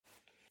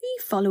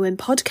following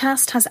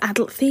podcast has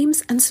adult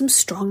themes and some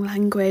strong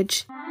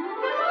language.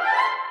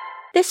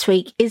 This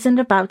week isn't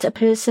about a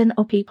person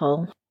or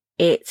people,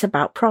 it's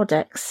about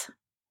products.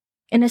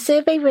 In a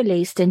survey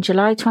released in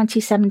July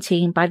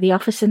 2017 by the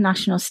Office of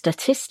National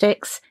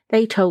Statistics,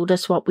 they told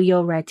us what we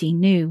already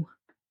knew.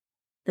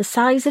 The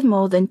size of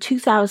more than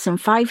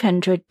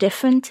 2,500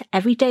 different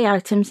everyday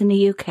items in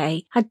the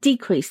UK had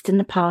decreased in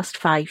the past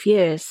 5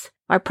 years,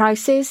 while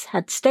prices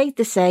had stayed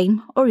the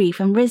same or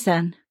even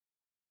risen.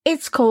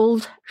 It's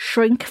called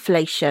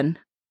shrinkflation.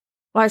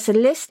 Whilst the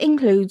list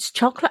includes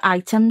chocolate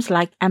items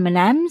like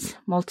M&Ms,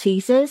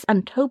 Maltesers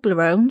and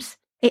Toblerones,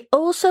 it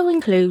also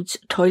includes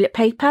toilet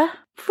paper,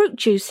 fruit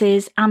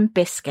juices and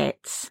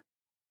biscuits.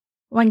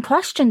 When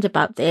questioned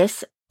about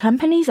this,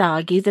 companies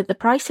argue that the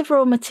price of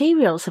raw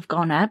materials have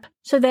gone up,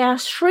 so they are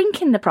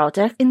shrinking the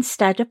product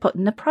instead of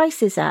putting the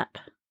prices up.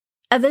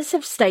 Others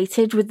have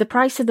stated with the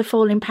price of the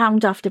falling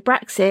pound after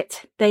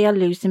Brexit, they are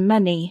losing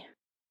money.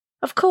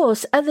 Of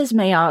course, others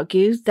may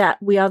argue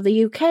that we are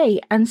the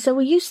UK and so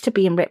we're used to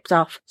being ripped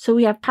off, so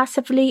we have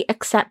passively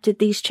accepted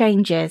these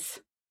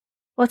changes.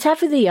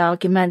 Whatever the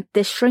argument,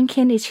 this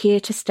shrinking is here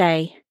to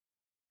stay.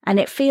 And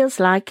it feels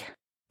like,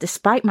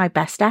 despite my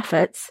best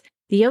efforts,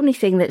 the only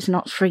thing that's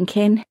not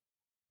shrinking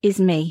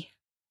is me.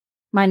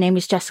 My name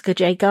is Jessica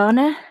J.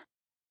 Garner,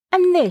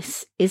 and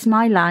this is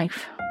my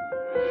life.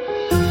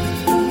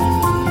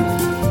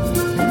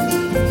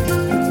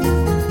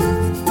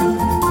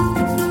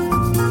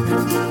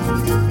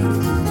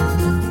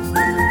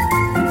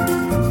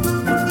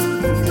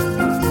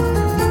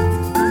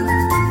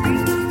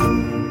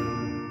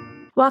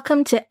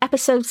 Welcome to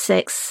episode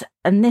 6,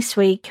 and this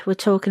week we're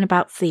talking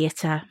about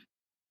theatre.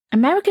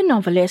 American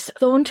novelist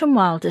Thornton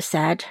Wilder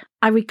said,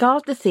 "I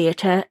regard the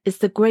theatre as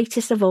the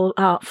greatest of all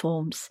art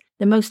forms,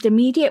 the most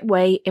immediate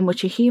way in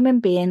which a human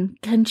being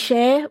can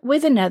share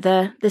with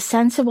another the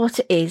sense of what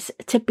it is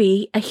to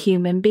be a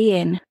human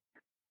being."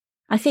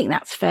 I think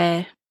that's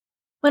fair.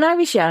 When I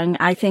was young,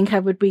 I think I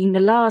would be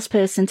the last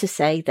person to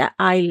say that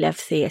I love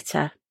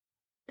theatre.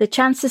 The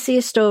chance to see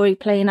a story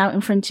playing out in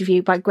front of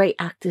you by great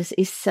actors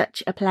is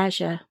such a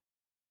pleasure.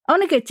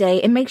 On a good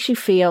day, it makes you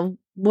feel,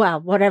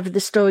 well, whatever the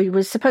story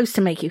was supposed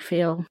to make you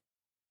feel.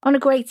 On a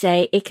great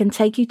day, it can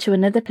take you to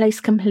another place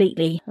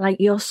completely, like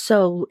your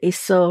soul is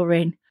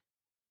soaring.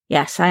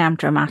 Yes, I am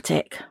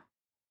dramatic.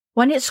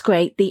 When it's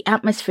great, the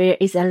atmosphere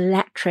is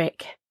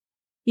electric.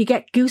 You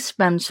get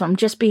goosebumps from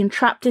just being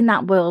trapped in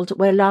that world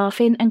where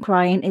laughing and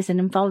crying is an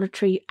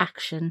involuntary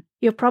action.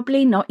 You're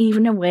probably not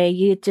even aware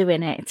you're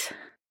doing it.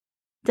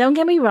 Don't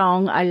get me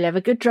wrong, I love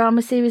a good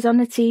drama series on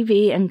the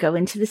TV and go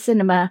into the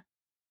cinema,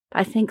 but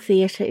I think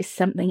theatre is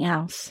something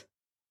else.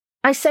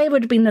 I say I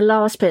would have been the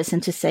last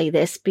person to say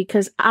this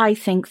because I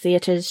think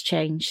theatre has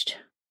changed.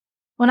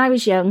 When I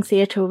was young,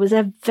 theatre was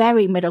a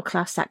very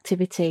middle-class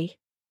activity.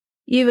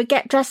 You would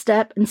get dressed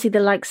up and see the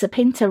likes of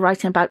Pinter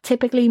writing about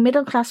typically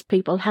middle-class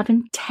people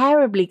having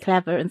terribly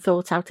clever and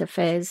thought-out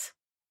affairs.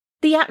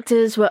 The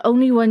actors were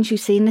only ones you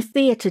see in the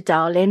theatre,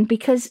 darling,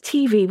 because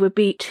TV would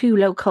be too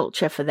low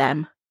culture for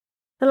them.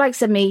 The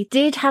likes of me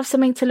did have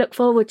something to look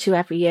forward to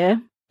every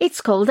year. It's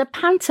called a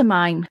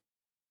pantomime.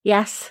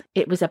 Yes,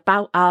 it was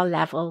about our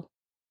level.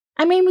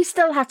 I mean, we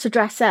still had to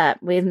dress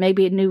up with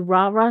maybe a new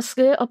rah-rah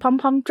skirt or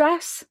pom-pom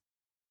dress.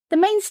 The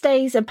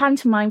mainstays of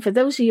pantomime, for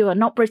those of you who are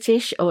not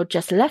British or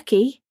just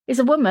lucky, is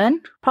a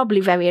woman, probably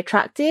very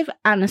attractive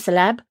and a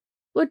celeb,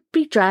 would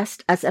be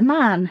dressed as a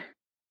man.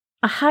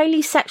 A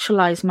highly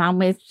sexualised man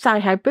with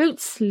thigh-high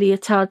boots,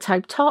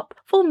 leotard-type top,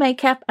 full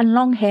makeup and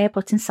long hair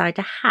put inside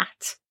a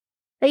hat.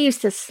 They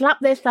used to slap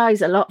their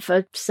thighs a lot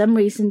for some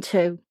reason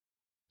too.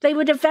 They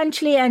would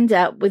eventually end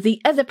up with the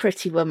other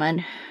pretty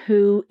woman,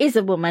 who is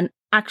a woman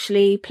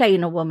actually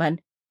playing a woman.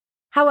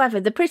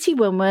 However, the pretty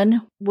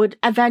woman would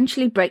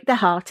eventually break the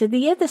heart of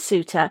the other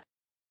suitor,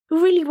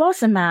 who really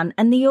was a man,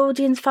 and the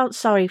audience felt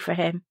sorry for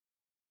him.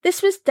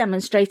 This was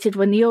demonstrated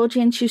when the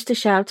audience used to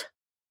shout,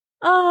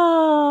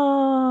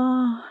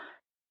 "Oh!"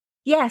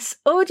 Yes,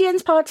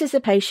 audience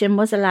participation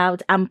was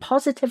allowed and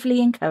positively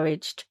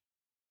encouraged.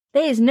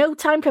 There is no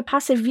time for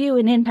passive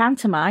viewing in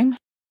pantomime.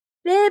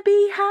 "They're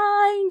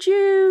behind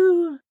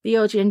you!" the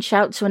audience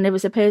shouts when there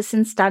was a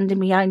person standing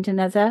behind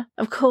another.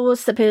 Of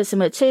course, the person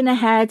would turn her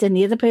head and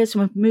the other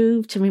person would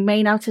move to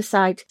remain out of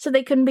sight so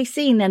they couldn't be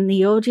seen, and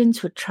the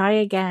audience would try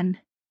again.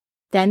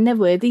 Then there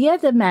were the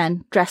other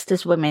men dressed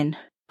as women.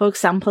 For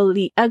example,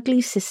 the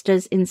Ugly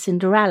Sisters in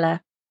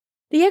Cinderella.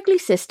 The Ugly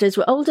Sisters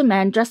were older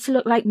men dressed to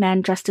look like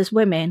men dressed as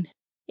women.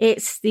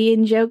 It's the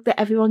in-joke that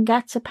everyone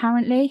gets,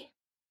 apparently.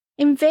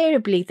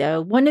 Invariably, though,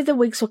 one of the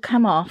wigs would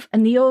come off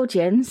and the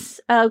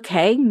audience,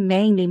 okay,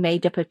 mainly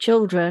made up of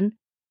children,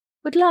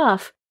 would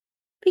laugh.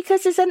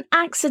 Because it's an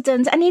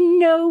accident and in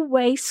no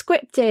way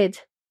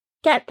scripted.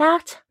 Get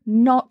that?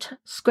 Not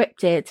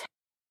scripted.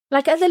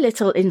 Like other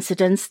little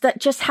incidents that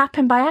just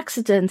happen by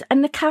accident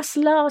and the cast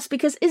laughs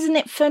because isn't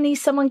it funny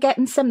someone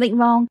getting something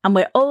wrong and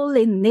we're all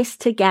in this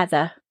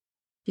together.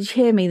 Did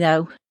you hear me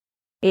though?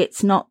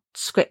 It's not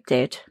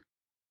scripted.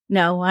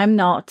 No, I'm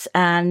not,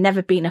 and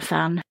never been a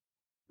fan.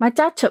 My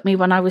dad took me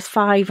when I was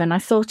 5 and I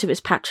thought it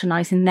was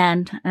patronising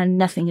then, and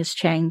nothing has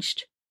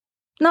changed.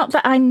 Not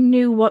that I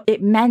knew what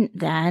it meant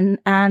then,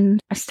 and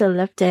I still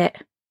loved it.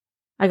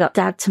 I got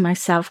Dad to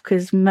myself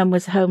because Mum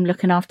was home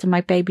looking after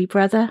my baby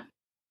brother.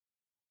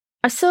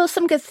 I saw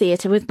some good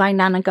theatre with my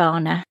Nana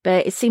Garner,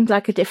 but it seemed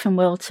like a different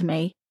world to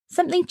me.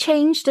 Something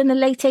changed in the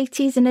late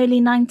 80s and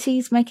early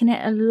 90s, making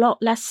it a lot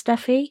less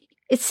stuffy.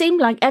 It seemed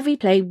like every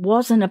play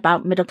wasn't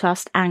about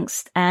middle-class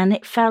angst, and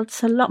it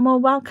felt a lot more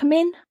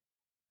welcoming.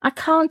 I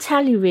can't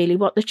tell you really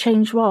what the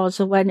change was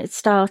or when it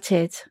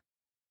started.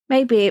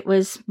 Maybe it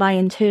was my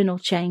internal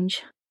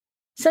change.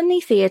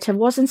 Suddenly theatre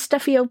wasn't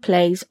stuffy old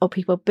plays or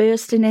people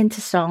bursting into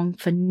song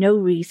for no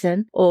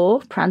reason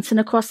or prancing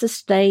across the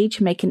stage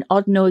making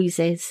odd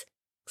noises.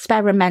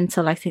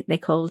 Experimental, I think they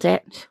called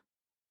it.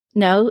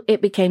 No,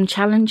 it became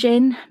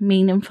challenging,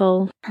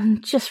 meaningful,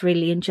 and just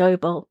really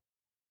enjoyable.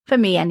 For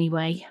me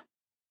anyway.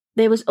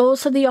 There was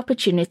also the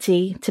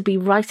opportunity to be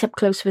right up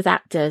close with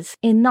actors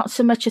in not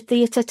so much a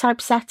theatre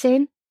type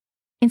setting.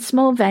 In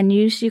small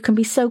venues, you can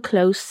be so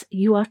close,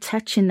 you are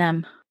touching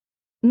them.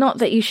 Not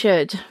that you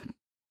should.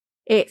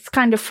 It's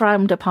kind of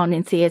frowned upon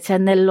in theatre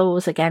and there are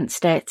laws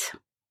against it.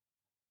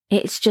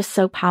 It's just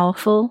so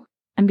powerful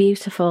and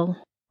beautiful,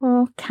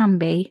 or can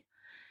be.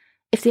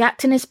 If the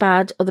acting is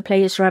bad or the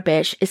play is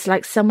rubbish, it's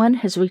like someone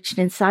has reached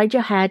inside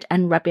your head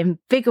and rubbing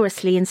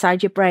vigorously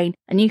inside your brain,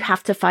 and you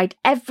have to fight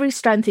every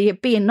strength of your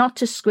being not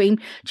to scream,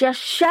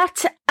 "Just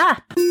shut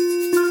up!"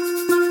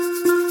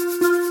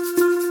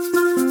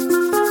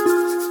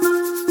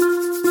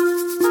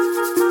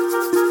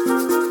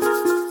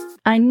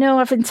 I know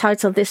I've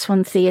entitled this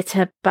one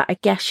Theatre, but I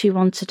guess you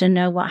wanted to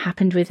know what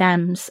happened with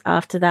Ems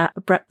after that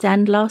abrupt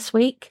end last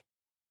week.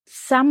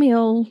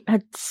 Samuel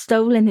had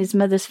stolen his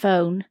mother's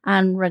phone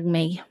and rung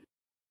me.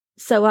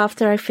 So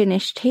after I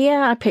finished here,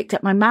 I picked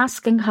up my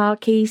mask and car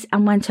keys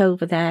and went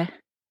over there.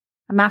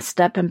 I masked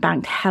up and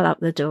banged hell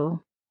out the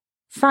door.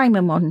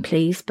 Simon wasn't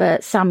pleased,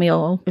 but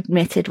Samuel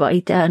admitted what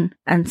he'd done,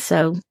 and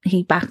so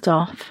he backed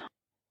off.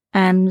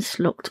 Ems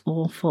looked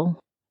awful.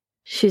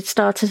 She'd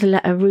started to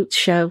let her roots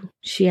show.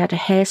 She had her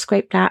hair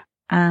scraped out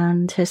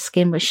and her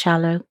skin was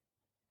shallow.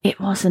 It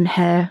wasn't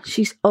her.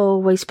 She's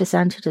always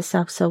presented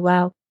herself so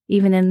well,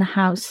 even in the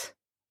house.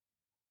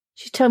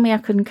 She told me I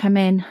couldn't come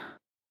in.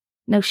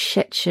 No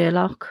shit,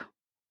 Sherlock.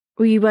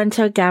 We went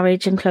to a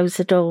garage and closed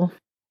the door.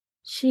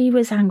 She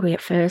was angry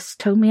at first,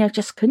 told me I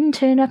just couldn't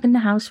turn up in the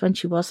house when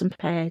she wasn't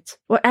prepared.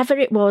 Whatever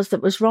it was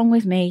that was wrong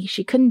with me,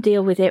 she couldn't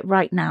deal with it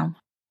right now.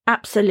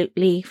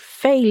 Absolutely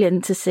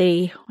failing to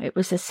see it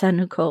was her son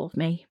who called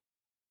me.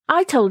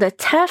 I told her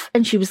tough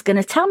and she was going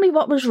to tell me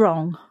what was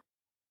wrong.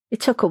 It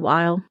took a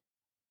while.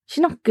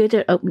 She's not good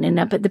at opening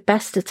up at the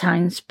best of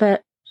times,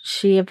 but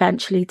she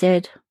eventually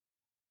did.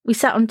 We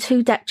sat on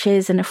 2 deck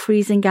chairs in a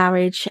freezing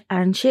garage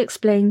and she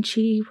explained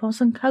she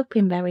wasn't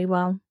coping very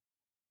well.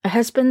 A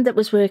husband that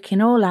was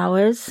working all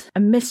hours,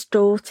 a missed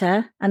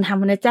daughter, and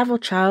having a devil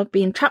child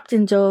being trapped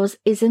indoors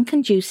isn't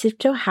conducive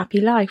to a happy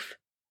life.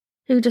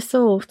 Who'd have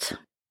thought?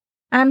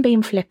 I'm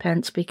being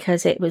flippant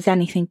because it was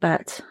anything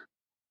but.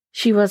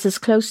 She was as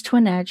close to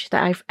an edge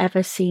that I've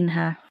ever seen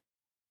her.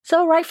 It's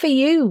all right for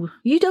you.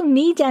 You don't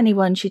need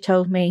anyone, she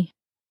told me.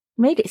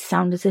 Made it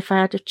sound as if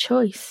I had a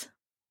choice.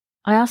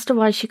 I asked her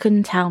why she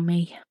couldn't tell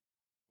me.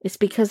 It's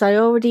because I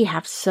already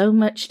have so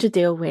much to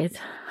deal with.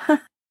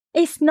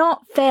 It's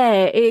not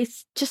fair.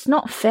 It's just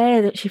not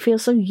fair that she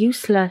feels so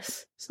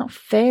useless. It's not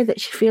fair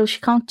that she feels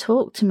she can't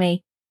talk to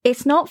me.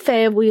 It's not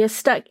fair we are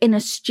stuck in a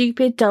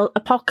stupid, dull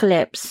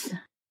apocalypse.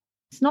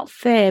 It's not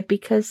fair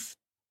because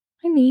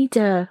I need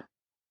her.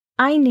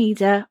 I need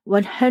her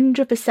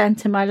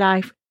 100% in my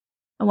life.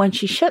 And when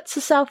she shuts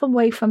herself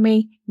away from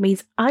me, it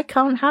means I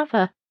can't have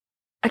her.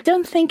 I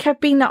don't think I've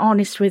been that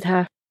honest with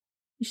her.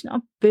 She's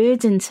not a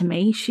burden to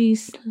me.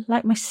 She's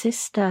like my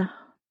sister.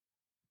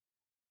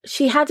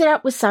 She had it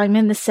out with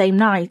Simon the same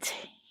night.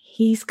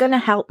 He's going to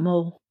help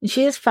more. And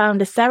she has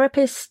found a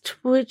therapist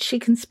which she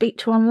can speak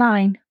to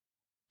online.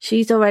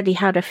 She's already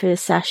had her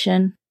first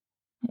session.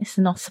 It's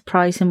not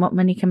surprising what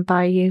money can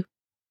buy you.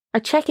 I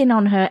check in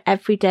on her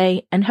every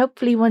day and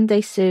hopefully one day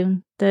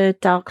soon the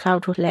dark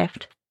cloud will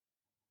lift.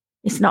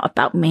 It's not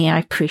about me, I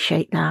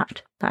appreciate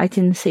that, but I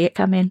didn't see it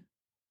coming.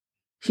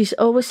 She's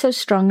always so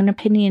strong and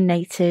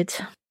opinionated.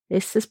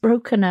 This has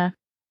broken her.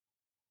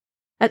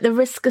 At the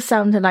risk of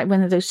sounding like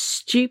one of those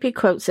stupid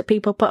quotes that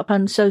people put up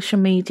on social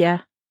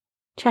media,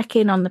 check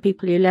in on the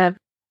people you love.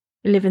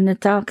 You live in the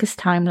darkest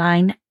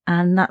timeline,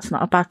 and that's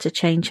not about to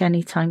change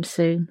anytime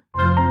soon.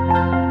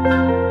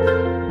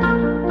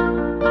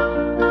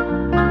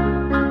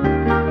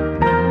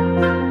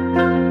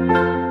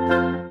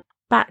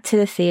 Back to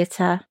the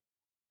theatre.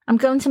 I'm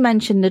going to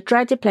mention the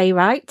dreaded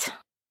playwright,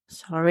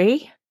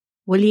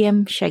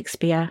 William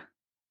Shakespeare.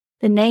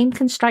 The name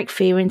can strike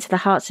fear into the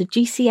hearts of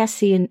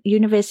GCSE and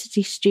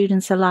university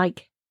students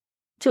alike.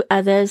 To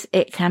others,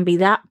 it can be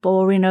that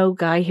boring old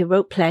guy who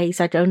wrote plays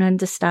I don't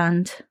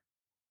understand.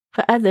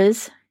 For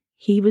others,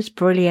 he was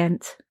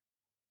brilliant.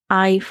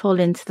 I fall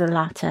into the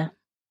latter.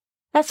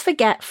 Let's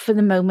forget for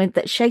the moment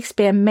that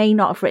Shakespeare may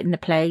not have written the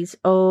plays,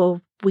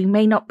 or we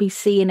may not be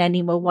seeing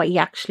anymore what he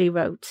actually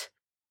wrote.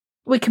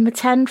 We can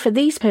pretend for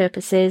these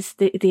purposes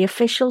that the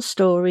official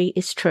story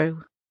is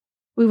true.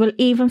 We will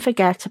even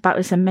forget about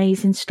his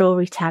amazing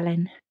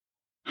storytelling.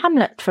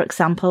 Hamlet, for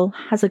example,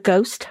 has a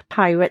ghost,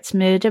 pirates,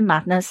 murder,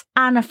 madness,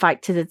 and a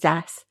fight to the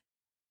death.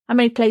 How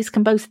many plays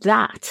can boast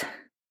that?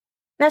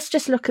 Let's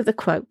just look at the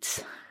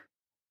quotes.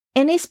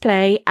 In his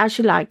play, As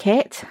You Like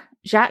It,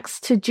 Jacques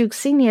to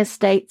Dulcinea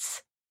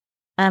states,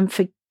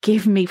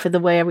 forgive me for the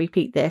way I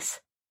repeat this,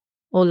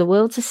 all the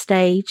world's a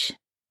stage,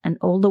 and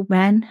all the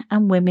men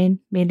and women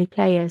merely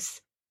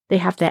players. They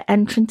have their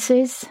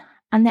entrances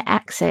and their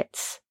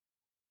exits,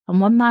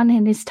 and one man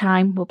in his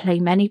time will play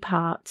many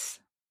parts.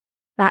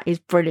 That is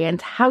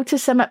brilliant. How to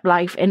sum up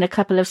life in a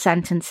couple of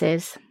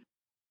sentences.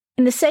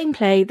 In the same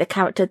play, the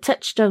character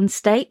Touchstone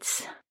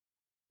states,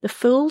 the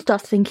fool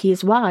doth think he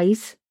is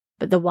wise,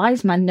 but the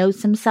wise man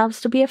knows themselves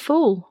to be a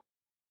fool.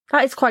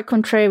 That is quite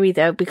contrary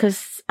though,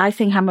 because I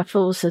think I'm a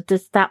fool, so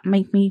does that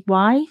make me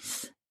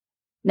wise?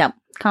 No,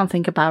 can't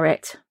think about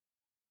it.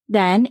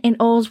 Then, in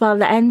All's Well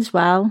That Ends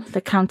Well,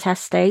 the Countess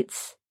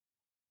states,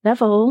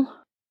 love all,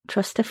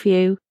 trust a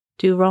few,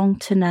 do wrong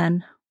to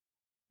none.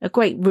 A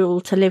great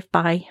rule to live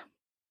by.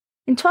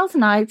 In Twelfth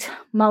Night,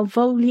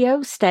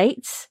 Malvolio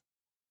states,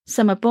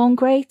 some are born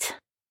great,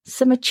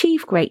 some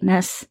achieve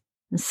greatness,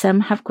 and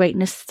some have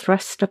greatness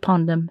thrust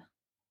upon them.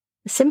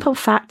 A simple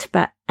fact,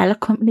 but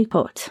eloquently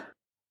put.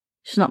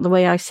 It's not the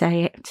way I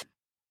say it.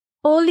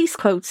 All these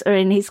quotes are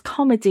in his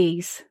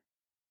comedies.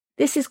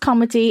 This is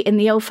comedy in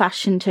the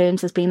old-fashioned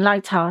terms as being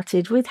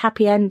light-hearted with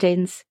happy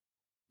endings.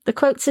 The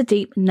quotes are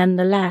deep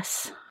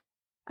nonetheless.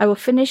 I will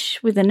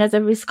finish with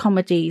another of his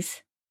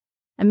comedies,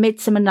 A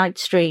Midsummer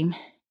Night's Dream.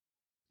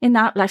 In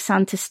that,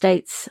 Lysander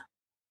states,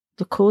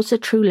 the course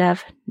of true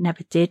love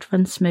never did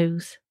run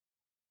smooth.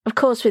 Of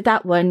course, with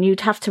that one,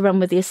 you'd have to run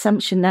with the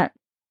assumption that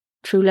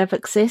true love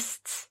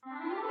exists.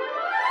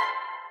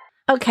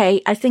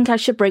 Okay, I think I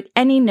should break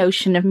any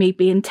notion of me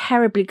being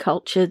terribly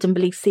cultured and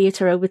believe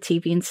theatre over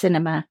TV and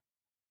cinema.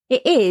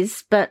 It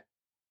is, but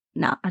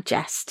nah, I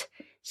jest.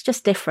 It's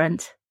just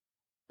different.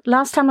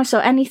 Last time I saw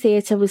any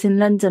theatre was in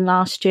London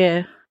last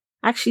year.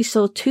 I actually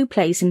saw 2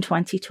 plays in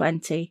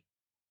 2020.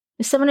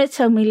 If someone had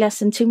told me less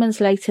than 2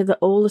 months later that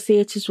all the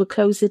theatres would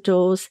close their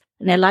doors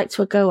and their lights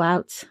would go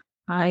out,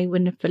 I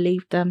wouldn't have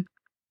believed them.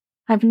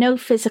 I have no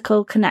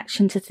physical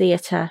connection to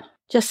theatre,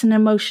 just an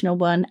emotional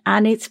one,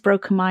 and it's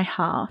broken my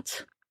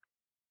heart.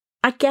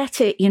 I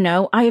get it,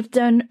 I have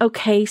done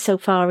okay so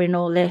far in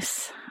all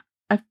this.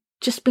 I've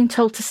just been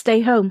told to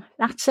stay home,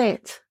 that's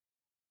it.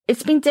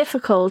 It's been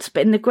difficult,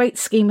 but in the great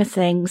scheme of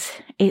things,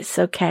 it's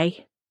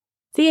okay.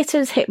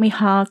 Theatre's hit me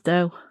hard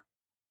though.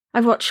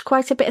 I've watched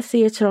quite a bit of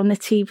theatre on the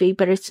TV,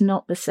 but it's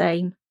not the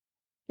same.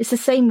 It's the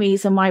same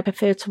reason why I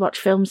prefer to watch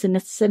films in the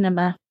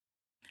cinema.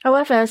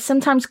 However,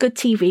 sometimes good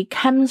TV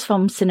comes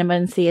from cinema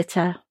and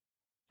theatre.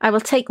 I will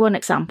take one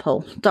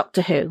example,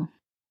 Doctor Who.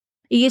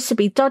 It used to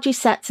be dodgy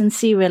sets and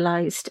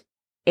serialised.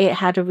 It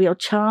had a real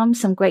charm,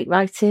 some great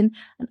writing,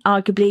 and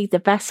arguably the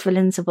best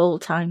villains of all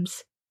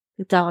times,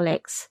 the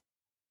Daleks.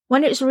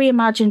 When it was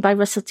reimagined by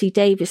Russell T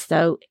Davies,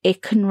 though,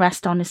 it couldn't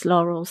rest on its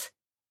laurels.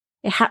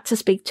 It had to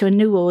speak to a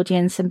new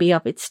audience and be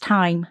of its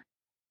time.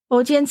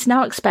 Audience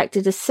now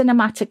expected a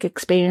cinematic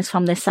experience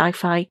from this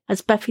sci-fi,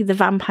 as Buffy the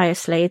Vampire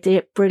Slayer did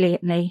it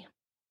brilliantly.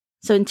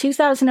 So in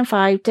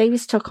 2005,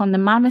 Davies took on the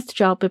mammoth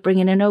job of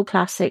bringing an old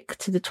classic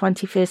to the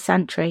 21st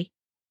century.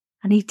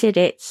 And he did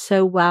it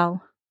so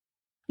well.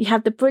 You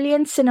had the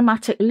brilliant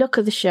cinematic look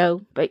of the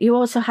show, but you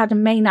also had a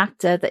main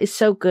actor that is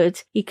so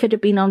good he could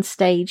have been on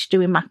stage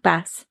doing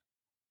Macbeth,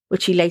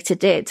 which he later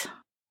did.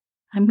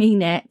 I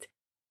mean it.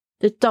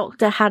 The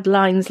Doctor had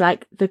lines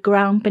like, the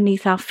ground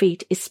beneath our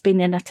feet is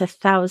spinning at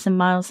 1,000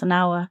 miles an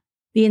hour.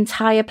 The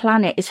entire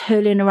planet is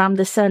hurling around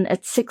the sun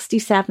at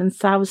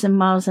 67,000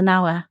 miles an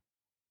hour.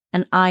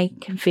 And I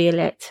can feel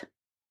it.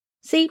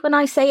 See, when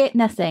I say it,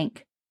 nothing.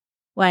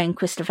 When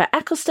Christopher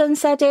Eccleston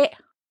said it,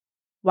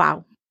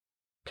 wow.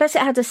 Plus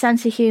it had a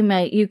sense of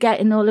humour you get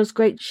in all those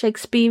great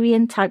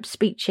Shakespearean type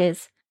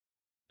speeches.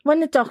 When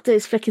the Doctor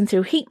is flicking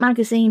through Heat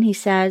magazine, he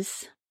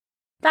says,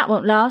 that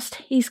won't last,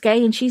 he's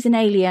gay and she's an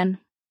alien.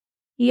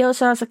 He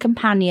also has a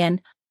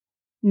companion,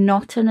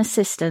 not an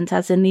assistant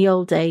as in the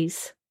old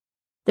days.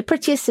 The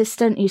pretty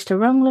assistant used to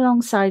run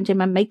alongside him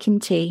and make him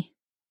tea.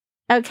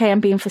 Okay, I'm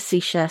being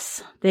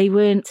facetious. They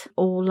weren't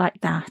all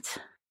like that.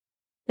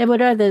 There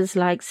were others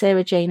like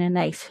Sarah Jane and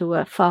Nate who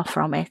were far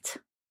from it.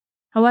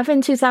 However,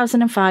 in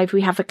 2005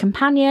 we have a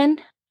companion,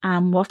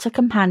 and what a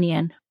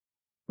companion.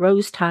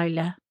 Rose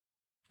Tyler.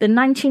 The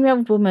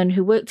 19-year-old woman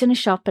who worked in a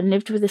shop and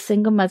lived with a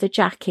single mother,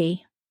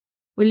 Jackie.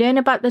 We learn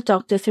about the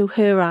Doctor through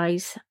her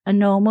eyes, a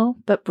normal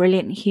but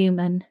brilliant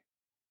human.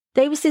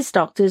 Davies's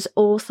doctors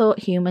all thought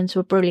humans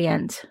were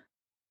brilliant.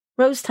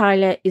 Rose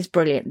Tyler is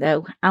brilliant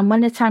though, and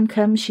when the time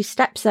comes she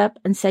steps up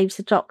and saves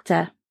the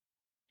Doctor.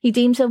 He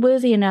deems her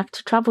worthy enough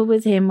to travel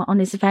with him on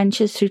his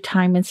adventures through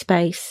time and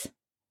space.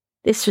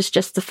 This was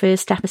just the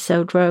first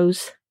episode,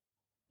 Rose.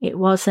 It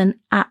was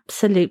an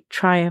absolute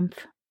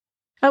triumph.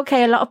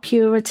 Okay, a lot of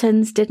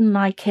Puritans didn't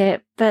like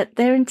it, but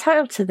they're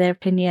entitled to their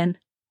opinion,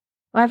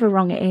 however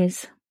wrong it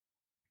is.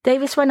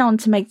 Davis went on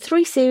to make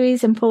 3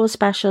 series and 4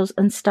 specials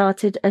and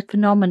started a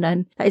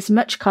phenomenon that is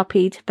much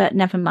copied but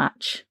never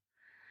matched.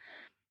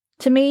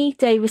 To me,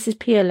 Davis is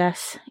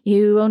peerless.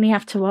 You only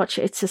have to watch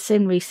It's a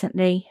Sin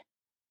recently.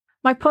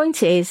 My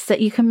point is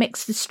that you can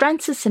mix the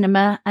strengths of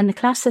cinema and the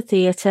class of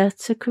theatre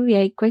to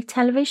create great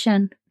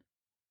television.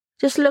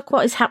 Just look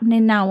what is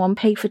happening now on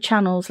pay-for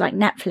channels like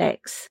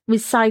Netflix,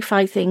 with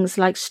sci-fi things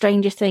like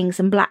Stranger Things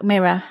and Black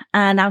Mirror,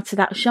 and out of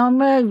that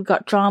genre we've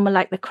got drama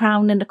like The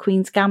Crown and The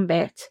Queen's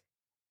Gambit.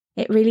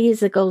 It really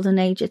is the golden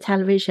age of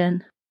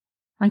television.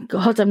 Thank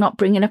God I'm not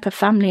bringing up a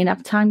family and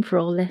have time for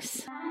all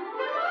this.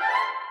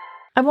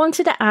 I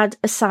wanted to add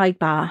a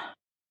sidebar.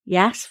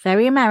 Yes,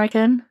 very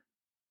American.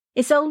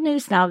 It's old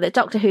news now that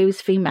Doctor Who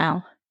is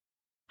female.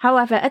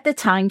 However, at the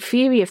time,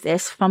 theory of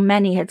this from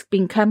many had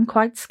become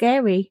quite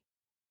scary.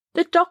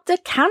 The Doctor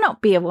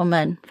cannot be a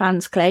woman,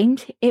 fans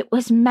claimed. It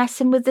was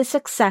messing with the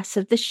success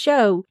of the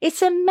show.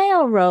 It's a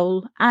male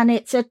role, and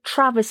it's a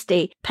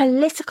travesty.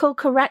 Political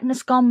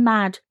correctness gone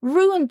mad.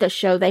 Ruined the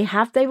show they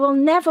have. They will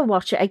never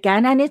watch it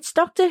again, and it's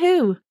Doctor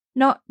Who,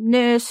 not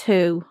Nurse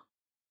Who.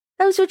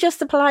 Those were just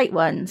the polite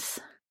ones.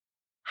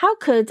 How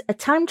could a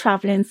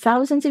time-travelling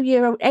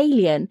thousands-of-year-old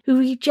alien who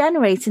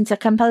regenerates into a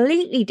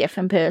completely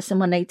different person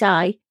when they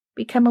die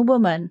become a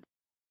woman?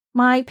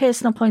 My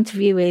personal point of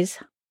view is,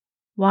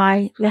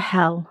 why the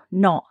hell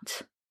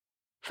not?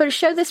 For a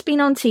show that's been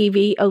on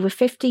TV over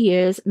 50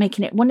 years,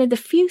 making it one of the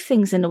few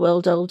things in the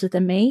world older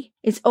than me,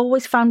 it's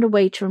always found a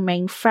way to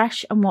remain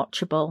fresh and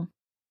watchable.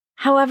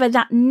 However,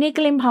 that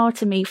niggling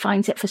part of me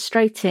finds it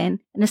frustrating.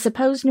 In a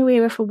supposed new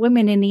era for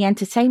women in the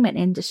entertainment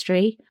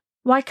industry,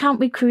 why can't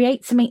we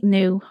create something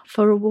new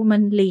for a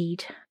woman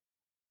lead?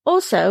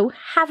 Also,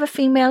 have a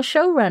female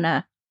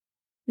showrunner.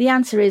 The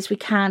answer is we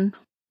can.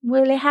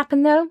 Will it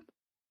happen though?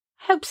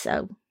 Hope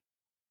so.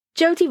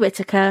 Jodie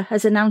Whittaker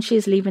has announced she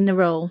is leaving the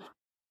role.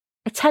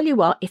 I tell you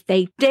what, if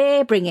they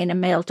dare bring in a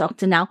male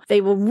doctor now,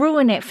 they will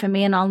ruin it for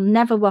me and I'll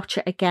never watch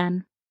it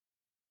again.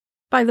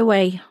 By the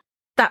way,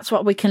 that's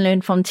what we can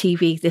learn from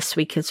TV this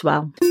week as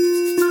well.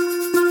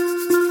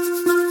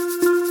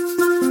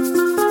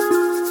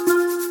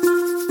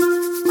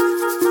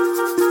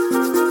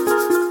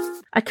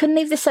 I couldn't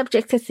leave the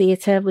subject of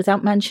theatre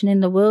without mentioning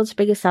the world's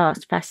biggest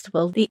arts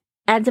festival, the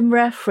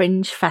Edinburgh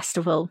Fringe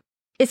Festival.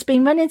 It's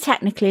been running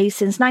technically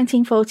since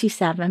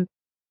 1947.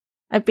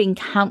 I've been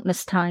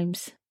countless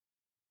times.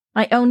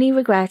 My only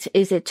regret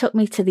is it took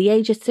me to the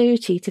age of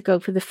 30 to go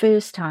for the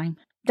first time.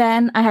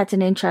 Then I had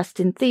an interest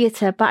in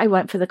theatre, but I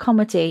went for the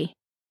comedy.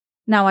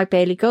 Now I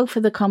barely go for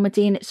the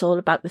comedy and it's all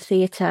about the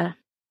theatre.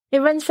 It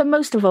runs for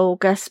most of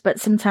August, but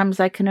sometimes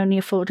I can only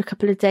afford a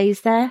couple of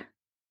days there.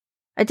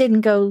 I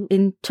didn't go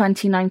in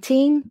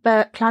 2019,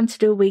 but plan to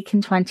do a week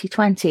in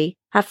 2020,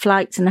 have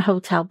flights and a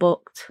hotel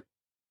booked.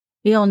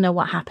 We all know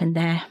what happened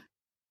there.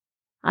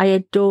 I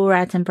adore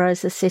Edinburgh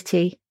as a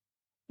city.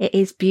 It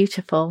is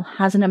beautiful,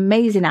 has an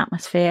amazing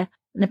atmosphere,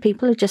 and the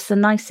people are just the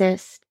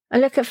nicest. I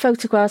look at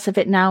photographs of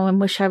it now and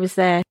wish I was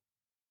there.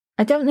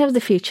 I don't know the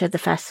future of the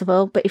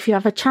festival, but if you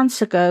have a chance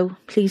to go,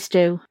 please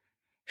do.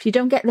 If you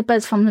don't get the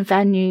buzz from the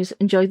venues,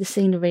 enjoy the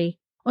scenery,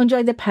 or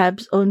enjoy the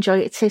pubs, or enjoy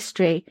its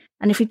history.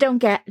 And if you don't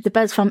get the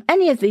buzz from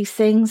any of these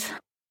things,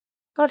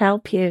 God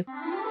help you.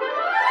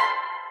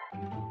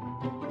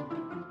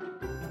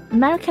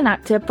 American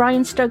actor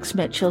Brian Stokes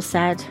Mitchell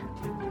said,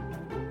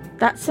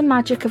 "That's the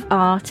magic of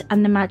art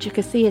and the magic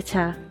of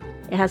theatre.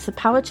 It has the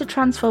power to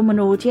transform an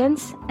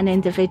audience, an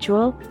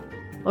individual,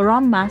 or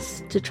en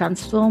masse to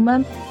transform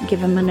them and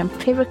give them an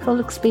empirical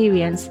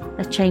experience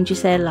that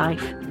changes their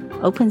life,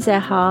 opens their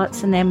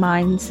hearts and their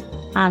minds,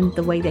 and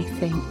the way they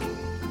think."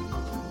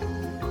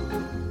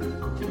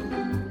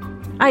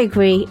 I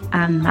agree,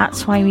 and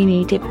that's why we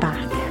need it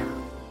back.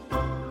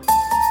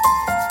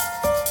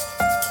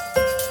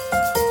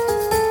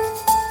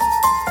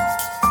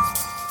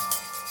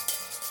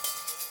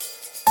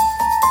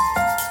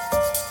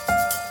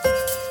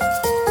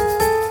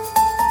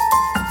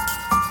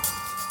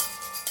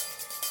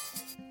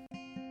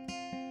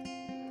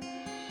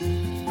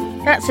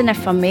 That's enough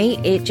from me.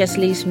 It just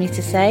leaves me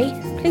to say,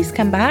 please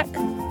come back.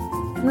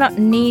 I'm not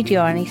needy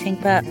or anything,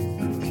 but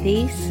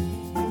please.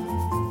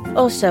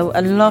 Also,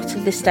 a lot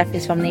of this stuff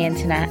is from the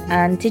internet,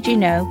 and did you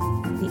know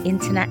the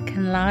internet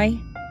can lie?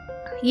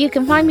 You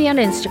can find me on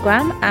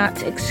Instagram at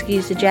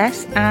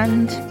ExcuseTheJess,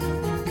 and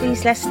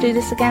please let's do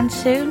this again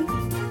soon.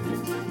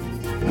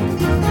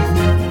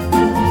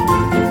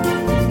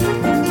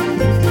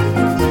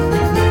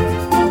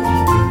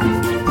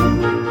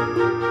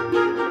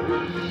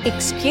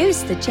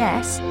 Excuse the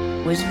Jess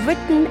was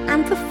written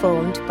and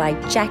performed by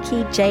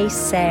Jackie J.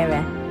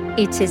 Sarah.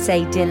 It is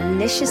a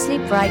deliciously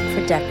bright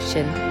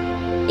production.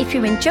 If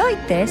you enjoyed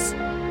this,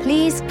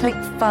 please click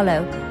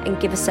follow and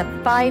give us a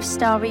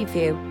 5-star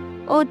review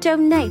or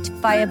donate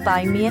via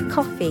Buy Me a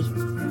Coffee.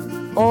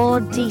 All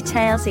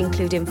details,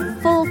 including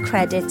full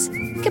credits,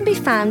 can be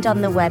found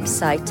on the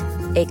website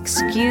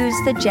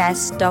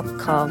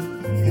excusethejess.com.